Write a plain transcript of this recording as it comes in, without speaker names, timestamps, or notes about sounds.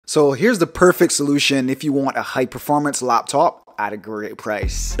So here's the perfect solution if you want a high performance laptop at a great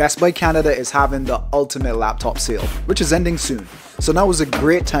price. Best Buy Canada is having the ultimate laptop sale, which is ending soon. So now is a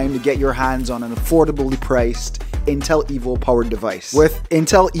great time to get your hands on an affordably priced Intel Evo-powered device. With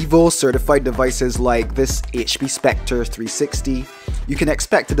Intel Evo certified devices like this HP Spectre 360, you can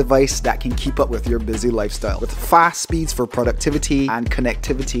expect a device that can keep up with your busy lifestyle, with fast speeds for productivity and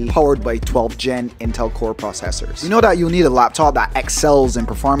connectivity powered by 12th gen Intel Core processors. We know that you'll need a laptop that excels in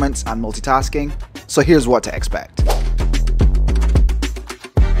performance and multitasking, so here's what to expect.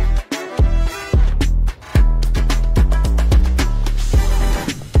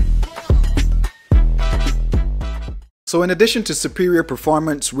 So in addition to superior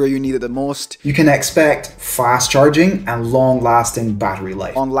performance where you need it the most, you can expect fast charging and long-lasting battery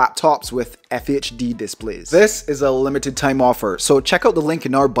life on laptops with FHD displays. This is a limited time offer, so check out the link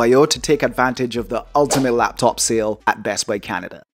in our bio to take advantage of the ultimate laptop sale at Best Buy Canada.